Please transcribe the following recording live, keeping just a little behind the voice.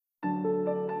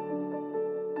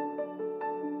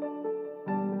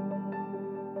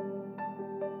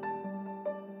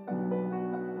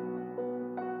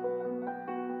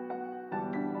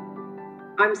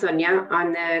I'm Sonia.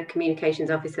 I'm the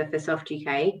Communications Officer for Soft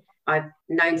UK. I've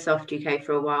known Soft UK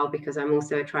for a while because I'm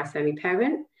also a trisomy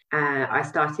parent. I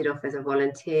started off as a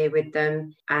volunteer with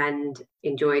them and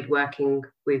enjoyed working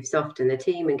with Soft and the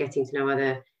team and getting to know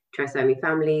other trisomy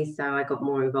families. So I got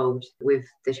more involved with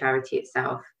the charity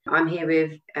itself. I'm here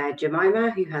with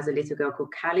Jemima, who has a little girl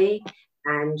called Callie,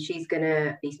 and she's going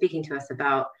to be speaking to us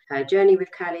about her journey with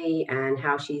Callie and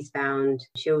how she's found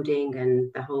shielding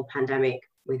and the whole pandemic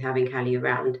with having Callie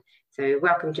around. So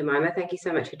welcome, Jemima. Thank you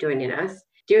so much for joining us.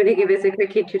 Do you want to give us a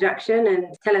quick introduction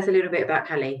and tell us a little bit about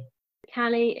Callie?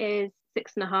 Callie is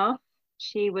 6.5.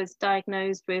 She was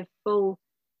diagnosed with full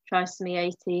trisomy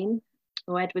 18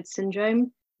 or Edwards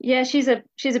syndrome. Yeah, she's a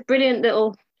brilliant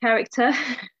little character.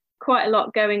 Quite a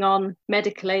lot going on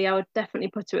medically. I would definitely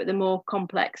put her at the more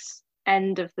complex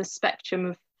end of the spectrum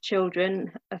of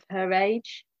children of her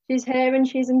age. She's here and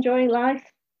she's enjoying life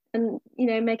and, you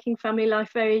know, making family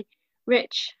life very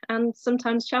rich and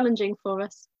sometimes challenging for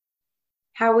us.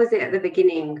 How was it at the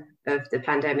beginning of the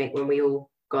pandemic when we all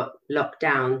got locked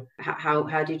down?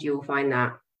 How did you all find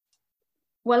that?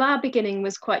 Well, our beginning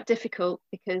was quite difficult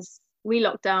because we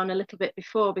locked down a little bit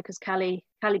before because Callie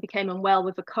became unwell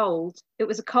with a cold. It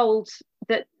was a cold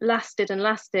that lasted and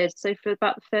lasted. So for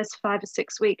about the first 5 or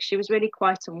 6 weeks, she was really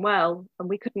quite unwell and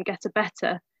we couldn't get her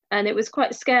better. And it was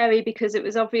quite scary because it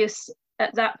was obvious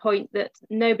at that point that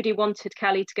nobody wanted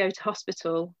Callie to go to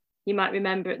hospital. You might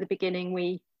remember at the beginning,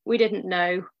 we didn't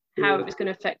know how it was going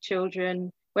to affect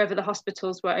children, whether the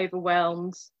hospitals were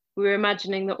overwhelmed. We were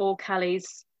imagining that all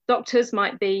Callie's doctors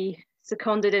might be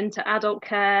seconded into adult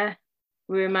care.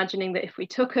 We were imagining that if we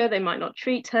took her, they might not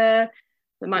treat her,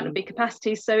 there might not be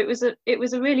capacity. So it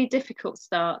was a really difficult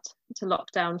start to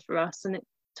lockdown for us. And it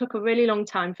took a really long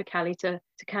time for Callie to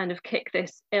kind of kick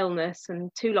this illness and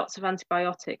 2 lots of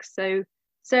antibiotics. So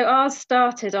ours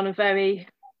started on a very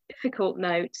difficult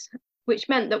note, which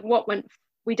meant that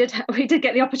we did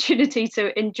get the opportunity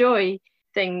to enjoy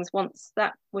things once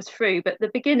that was through, but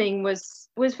the beginning was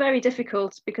very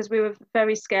difficult because we were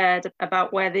very scared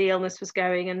about where the illness was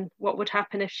going and what would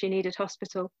happen if she needed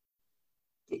hospital.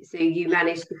 So you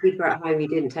managed to keep her at home, you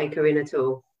didn't take her in at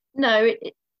all? No,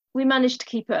 we managed to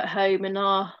keep her at home, and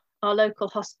our local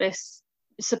hospice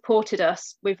supported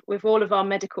us with all of our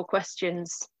medical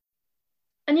questions.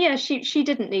 And yeah, she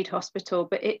didn't need hospital,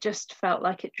 but it just felt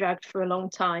like it dragged for a long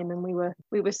time, and we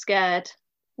were scared.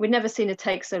 We'd never seen her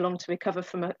take so long to recover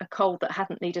from a cold that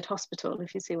hadn't needed hospital,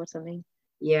 if you see what I mean.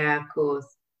 Yeah, of course.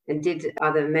 And did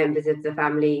other members of the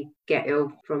family get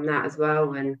ill from that as well?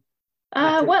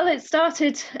 Well, it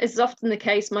started, as is often the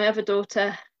case, my other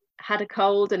daughter had a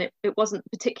cold, and it wasn't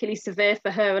particularly severe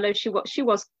for her, although she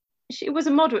was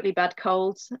a moderately bad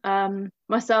cold.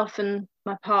 Myself and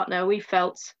my partner, we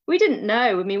didn't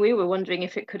know. I mean, we were wondering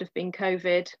if it could have been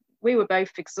COVID. We were both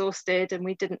exhausted and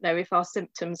we didn't know if our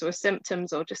symptoms were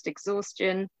symptoms or just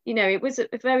exhaustion. You know, it was a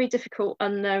very difficult,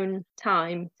 unknown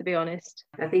time, to be honest.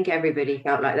 I think everybody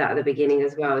felt like that at the beginning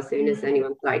as well. As soon as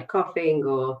anyone started coughing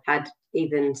or had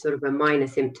even sort of a minor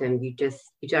symptom, you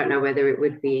don't know whether it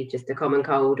would be just a common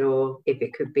cold or if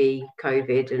it could be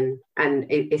COVID.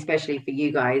 And especially for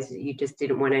you guys, you just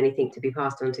didn't want anything to be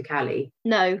passed on to Callie.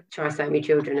 No. Trisomy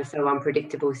children are so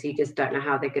unpredictable, so you just don't know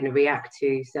how they're going to react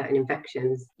to certain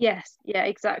infections. Yes, yeah,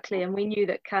 exactly. And we knew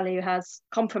that Callie has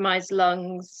compromised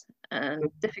lungs and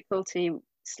difficulty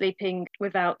sleeping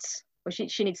without. Well,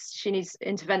 she needs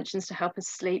interventions to help her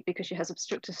sleep because she has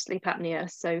obstructive sleep apnea.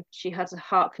 So she has a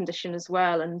heart condition as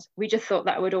well. And we just thought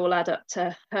that would all add up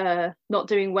to her not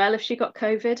doing well if she got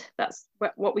COVID. That's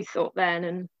what we thought then.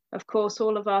 And of course,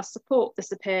 all of our support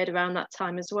disappeared around that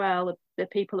time as well. The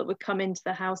people that would come into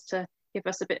the house to give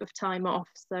us a bit of time off.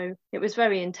 So it was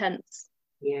very intense.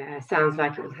 Yeah, sounds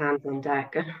like it was hands on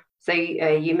deck. So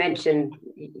you mentioned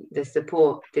the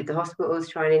support. Did the hospitals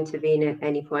try and intervene at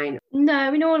any point? No,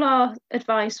 I mean, all our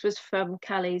advice was from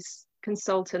Callie's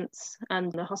consultants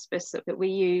and the hospice that we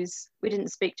use. We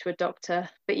didn't speak to a doctor,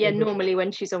 but yeah, normally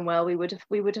when she's unwell, we would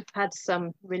have had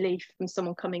some relief from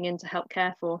someone coming in to help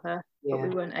care for her, but we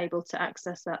weren't able to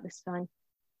access that this time.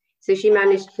 So she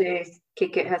managed to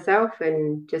kick it herself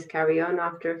and just carry on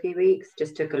after a few weeks?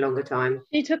 Just took a longer time?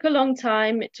 She took a long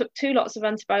time. It took 2 lots of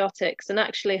antibiotics, and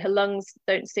actually her lungs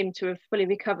don't seem to have fully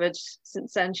recovered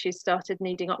since then. She started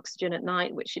needing oxygen at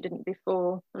night, which she didn't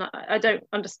before. And I don't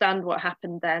understand what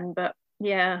happened then, but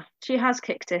yeah, she has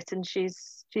kicked it and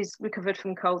she's recovered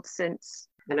from cold since.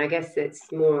 And I guess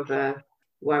it's more of a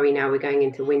worry now we're going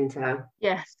into winter.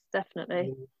 Yes,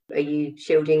 definitely. Are you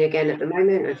shielding again at the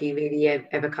moment? Have you really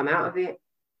ever come out of it?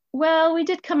 Well, we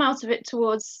did come out of it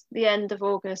towards the end of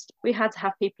August. We had to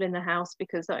have people in the house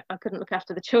because I couldn't look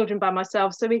after the children by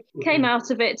myself. So we came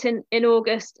out of it in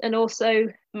August, and also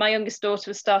my youngest daughter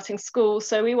was starting school.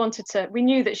 So we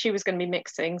knew that she was going to be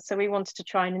mixing. So we wanted to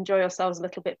try and enjoy ourselves a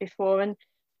little bit before. And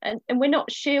we're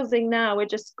not shielding now, we're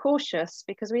just cautious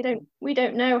because we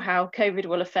don't know how COVID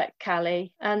will affect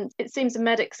Callie. And it seems the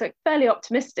medics are fairly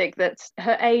optimistic that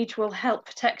her age will help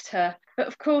protect her. But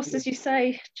of course, as you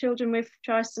say, children with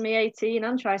trisomy 18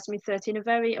 and trisomy 13 are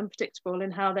very unpredictable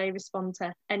in how they respond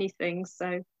to anything.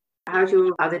 So how's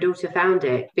your other daughter found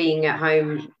it, being at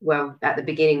home, well, at the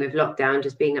beginning with lockdown,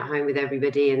 just being at home with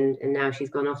everybody, and now she's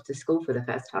gone off to school for the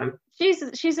first time?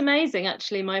 She's amazing,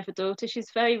 actually, my other daughter.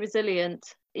 She's very resilient.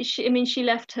 She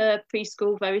left her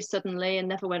preschool very suddenly and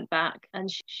never went back. And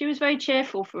she was very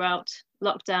cheerful throughout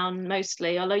lockdown,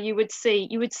 mostly, although you would see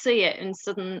it in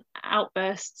sudden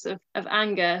outbursts of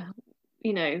anger.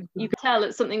 You know, you could tell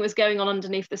that something was going on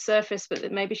underneath the surface, but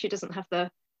that maybe she doesn't have the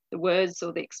words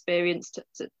or the experience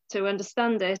to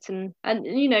understand it. And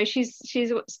you know, she's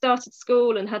started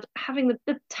school and having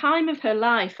the time of her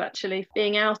life, actually,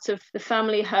 being out of the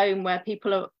family home where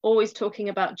people are always talking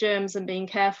about germs and being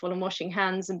careful and washing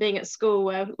hands, and being at school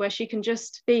where she can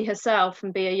just be herself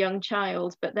and be a young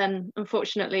child. But then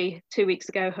unfortunately 2 weeks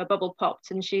ago her bubble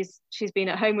popped, and she's been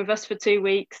at home with us for 2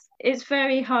 weeks. It's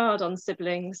very hard on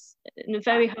siblings, and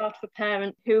very hard for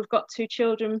parents who have got 2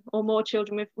 children or more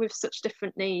children with such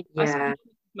different needs. Yeah. I spend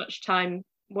much time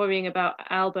worrying about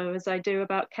Alba as I do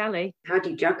about Callie. How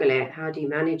do you juggle it? How do you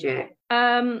manage it?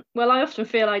 Well, I often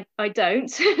feel I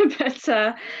don't,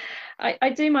 but I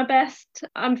do my best.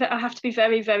 I have to be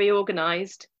very, very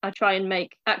organised. I try and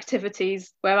make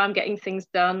activities where I'm getting things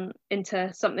done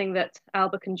into something that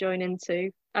Alba can join into.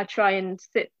 I try and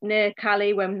sit near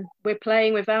Callie when we're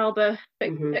playing with Alba,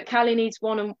 but Callie needs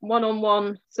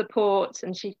one-on-one support,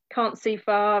 and she can't see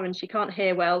far and she can't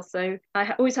hear well. So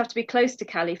I always have to be close to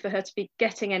Callie for her to be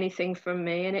getting anything from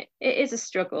me. And it is a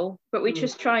struggle, but we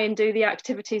just try and do the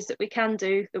activities that we can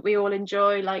do, that we all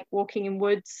enjoy, like walking in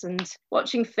woods and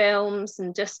watching films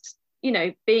and just, you know,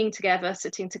 being together,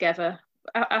 sitting together.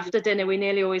 After dinner, we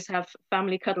nearly always have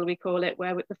family cuddle, we call it,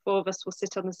 where the 4 of us will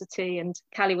sit on the settee and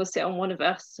Callie will sit on one of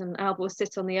us and Alba will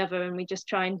sit on the other, and we just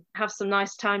try and have some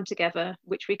nice time together,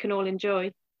 which we can all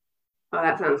enjoy. Oh,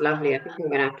 that sounds lovely. I think I'm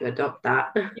going to have to adopt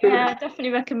that. Yeah, I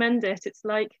definitely recommend it. It's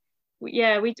like,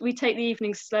 yeah, we take the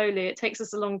evenings slowly. It takes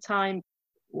us a long time.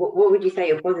 What would you say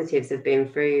your positives have been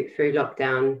through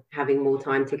lockdown, having more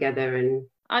time together? And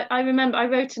I remember I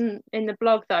wrote in the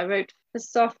blog that I wrote for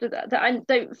Soft that I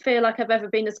don't feel like I've ever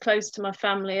been as close to my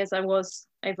family as I was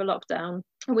over lockdown.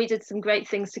 And we did some great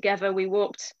things together. We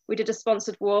did a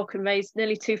sponsored walk and raised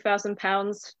nearly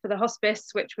 £2,000 for the hospice,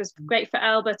 which was great for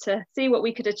Alba to see what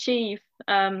we could achieve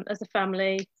as a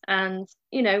family. And,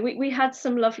 you know, we had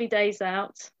some lovely days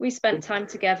out. We spent time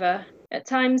together. At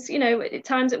times, you know, it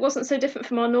wasn't so different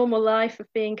from our normal life of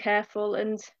being careful,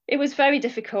 and it was very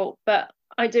difficult, but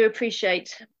I do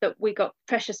appreciate that we got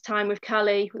precious time with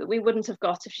Callie that we wouldn't have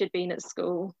got if she'd been at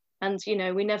school. And, you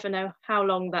know, we never know how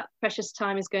long that precious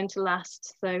time is going to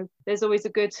last. So there's always a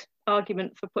good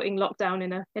argument for putting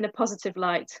lockdown in a positive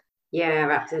light. Yeah,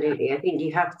 absolutely. I think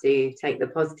you have to take the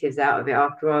positives out of it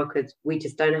after all, because we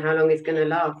just don't know how long it's going to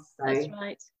last. So that's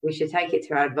right. We should take it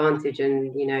to our advantage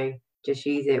and, you know, just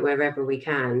use it wherever we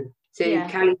can. So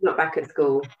yeah. Callie's not back at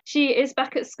school? She is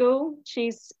back at school.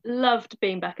 She's loved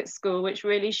being back at school, which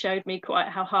really showed me quite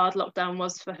how hard lockdown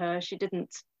was for her.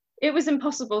 It was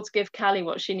impossible to give Callie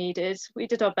what she needed. We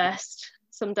did our best.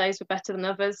 Some days were better than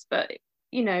others, but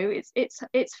you know,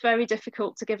 it's very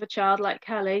difficult to give a child like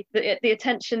Callie the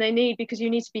attention they need, because you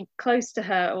need to be close to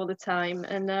her all the time.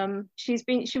 And she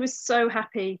was so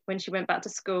happy when she went back to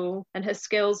school, and her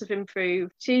skills have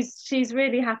improved. She's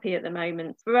really happy at the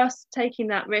moment. For us, taking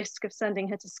that risk of sending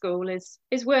her to school is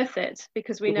worth it,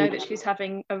 because we know that she's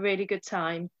having a really good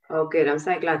time. Oh, good. I'm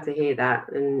so glad to hear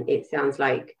that. And it sounds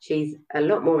like she's a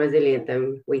lot more resilient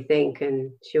than we think,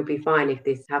 and she'll be fine if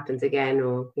this happens again,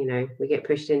 or, you know, we get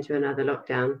pushed into another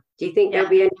lockdown. Do you think there'll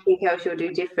be anything else you'll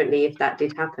do differently if that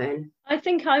did happen? I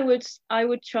think I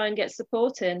would try and get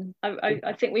support in.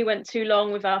 I think we went too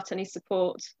long without any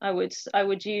support. I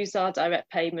would use our direct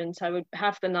payment. I would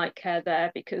have the night care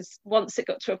there, because once it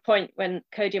got to a point when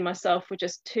Cody and myself were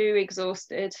just too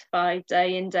exhausted by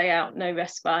day in, day out, no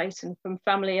respite, and from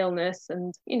family illness,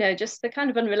 and, you know, just the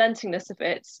kind of unrelentingness of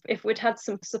it. If we'd had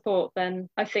some support, then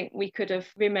I think we could have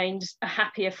remained a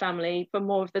happier family for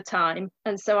more of the time.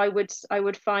 And so I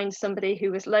would find somebody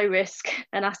who was low risk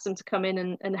and ask them to come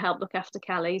in and help look after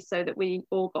Callie, so that we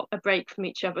all got a break from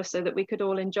each other, so that we could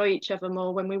all enjoy each other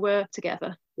more when we were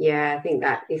together. Yeah, I think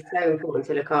that is so important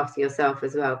to look after yourself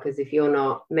as well, because if you're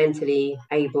not mentally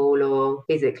able or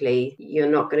physically,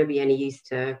 you're not going to be any use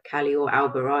to Callie or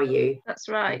Alba, are you? That's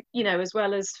right. You know, as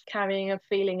well as carrying a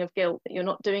feeling of guilt that you're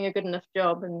not doing a good enough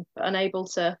job and unable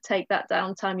to take that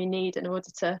downtime you need in order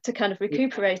to kind of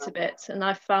recuperate a bit. And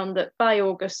I've found that by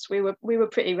August we were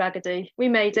pretty raggedy. We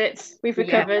made it. We've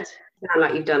recovered. Sound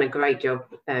like you've done a great job,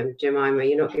 Jemima.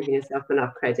 You're not giving yourself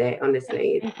enough credit,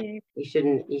 honestly. Thank you. You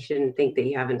shouldn't think that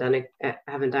you haven't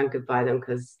done good by them,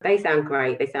 because they sound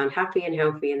great. They sound happy and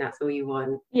healthy, and that's all you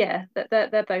want. Yeah,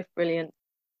 they're both brilliant.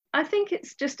 I think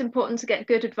it's just important to get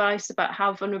good advice about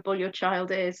how vulnerable your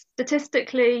child is.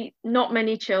 Statistically, not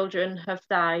many children have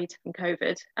died from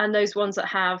COVID, and those ones that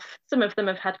have, some of them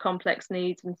have had complex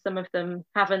needs and some of them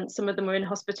haven't. Some of them are in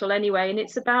hospital anyway, and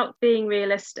it's about being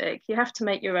realistic. You have to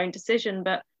make your own decision,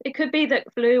 but it could be that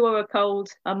flu or a cold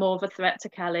are more of a threat to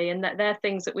Callie, and that they're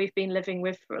things that we've been living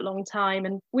with for a long time.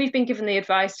 And we've been given the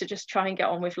advice to just try and get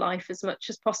on with life as much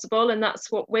as possible, and that's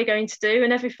what we're going to do.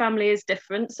 And every family is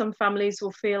different. Some families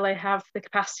will feel they have the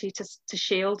capacity to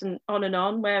shield and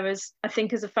on, whereas I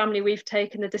think as a family we've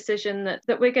taken the decision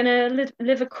that we're going to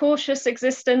live a cautious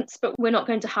existence, but we're not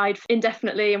going to hide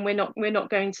indefinitely, and we're not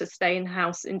going to stay in the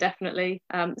house indefinitely.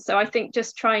 So I think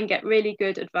just try and get really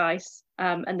good advice.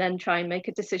 And then try and make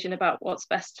a decision about what's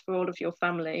best for all of your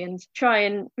family, and try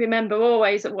and remember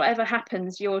always that whatever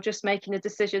happens, you're just making the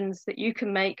decisions that you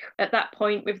can make at that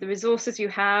point with the resources you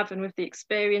have and with the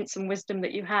experience and wisdom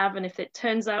that you have. And if it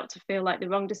turns out to feel like the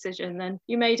wrong decision, then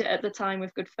you made it at the time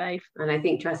with good faith. And I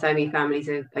think trisomy families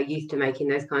are used to making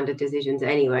those kind of decisions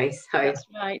anyway. So that's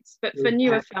right. But for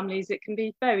newer families, it can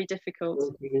be very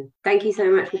difficult. Thank you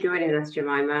so much for joining us,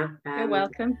 Jemima. You're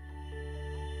welcome.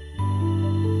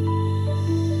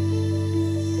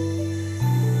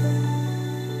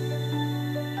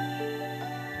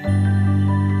 Thank you.